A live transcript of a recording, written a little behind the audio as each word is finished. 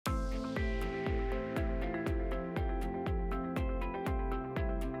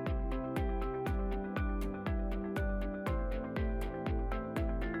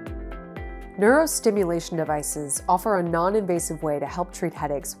Neurostimulation devices offer a non-invasive way to help treat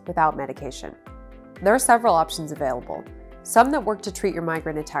headaches without medication. There are several options available, some that work to treat your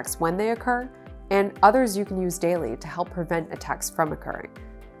migraine attacks when they occur, and others you can use daily to help prevent attacks from occurring.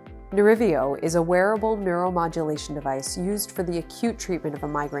 Neurivio is a wearable neuromodulation device used for the acute treatment of a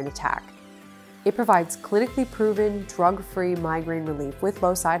migraine attack. It provides clinically proven, drug-free migraine relief with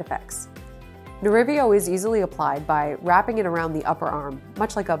low side effects. Neurivio is easily applied by wrapping it around the upper arm,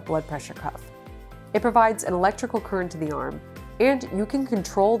 much like a blood pressure cuff. It provides an electrical current to the arm, and you can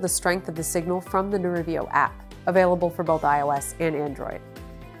control the strength of the signal from the Neurivio app, available for both iOS and Android.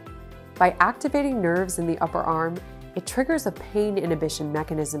 By activating nerves in the upper arm, it triggers a pain inhibition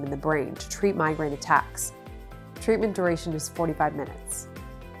mechanism in the brain to treat migraine attacks. Treatment duration is 45 minutes.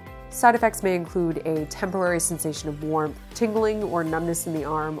 Side effects may include a temporary sensation of warmth, tingling or numbness in the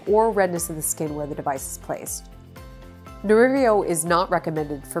arm, or redness of the skin where the device is placed. Neurivio is not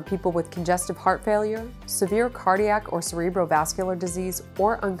recommended for people with congestive heart failure, severe cardiac or cerebrovascular disease,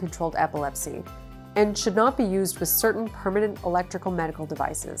 or uncontrolled epilepsy, and should not be used with certain permanent electrical medical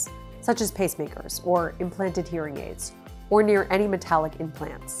devices, such as pacemakers or implanted hearing aids, or near any metallic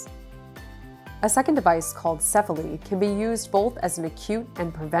implants. A second device called Cephaly can be used both as an acute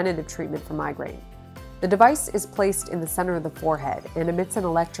and preventative treatment for migraine. The device is placed in the center of the forehead and emits an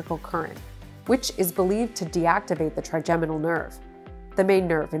electrical current, which is believed to deactivate the trigeminal nerve, the main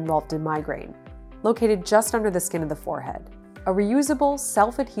nerve involved in migraine, located just under the skin of the forehead. A reusable,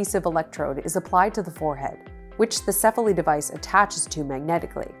 self-adhesive electrode is applied to the forehead, which the Cephaly device attaches to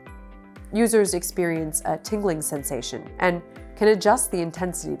magnetically. Users experience a tingling sensation and can adjust the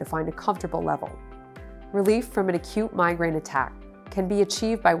intensity to find a comfortable level. Relief from an acute migraine attack can be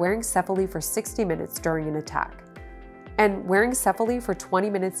achieved by wearing Cephaly for 60 minutes during an attack. And wearing Cephaly for 20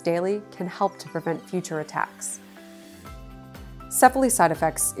 minutes daily can help to prevent future attacks. Cephaly side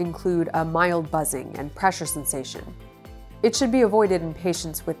effects include a mild buzzing and pressure sensation. It should be avoided in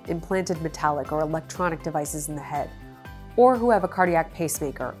patients with implanted metallic or electronic devices in the head, or who have a cardiac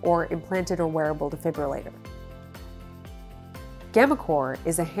pacemaker or implanted or wearable defibrillator. GammaCore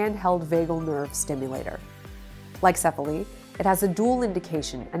is a handheld vagal nerve stimulator. Like Cephaly, it has a dual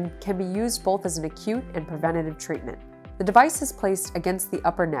indication and can be used both as an acute and preventative treatment. The device is placed against the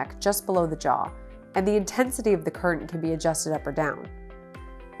upper neck just below the jaw, and the intensity of the current can be adjusted up or down.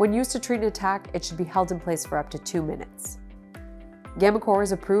 When used to treat an attack, it should be held in place for up to 2 minutes. GammaCore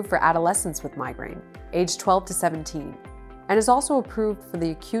is approved for adolescents with migraine, aged 12 to 17, and is also approved for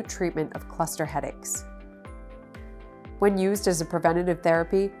the acute treatment of cluster headaches. When used as a preventative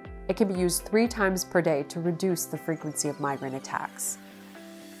therapy, it can be used 3 times per day to reduce the frequency of migraine attacks.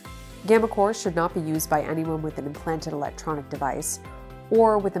 GammaCore should not be used by anyone with an implanted electronic device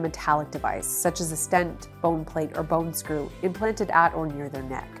or with a metallic device, such as a stent, bone plate, or bone screw implanted at or near their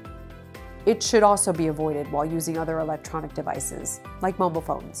neck. It should also be avoided while using other electronic devices, like mobile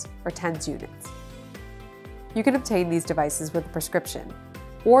phones or TENS units. You can obtain these devices with a prescription,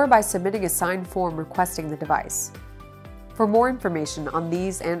 or by submitting a signed form requesting the device. For more information on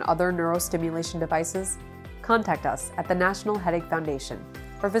these and other neurostimulation devices, contact us at the National Headache Foundation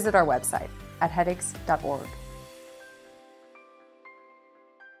or visit our website at headaches.org.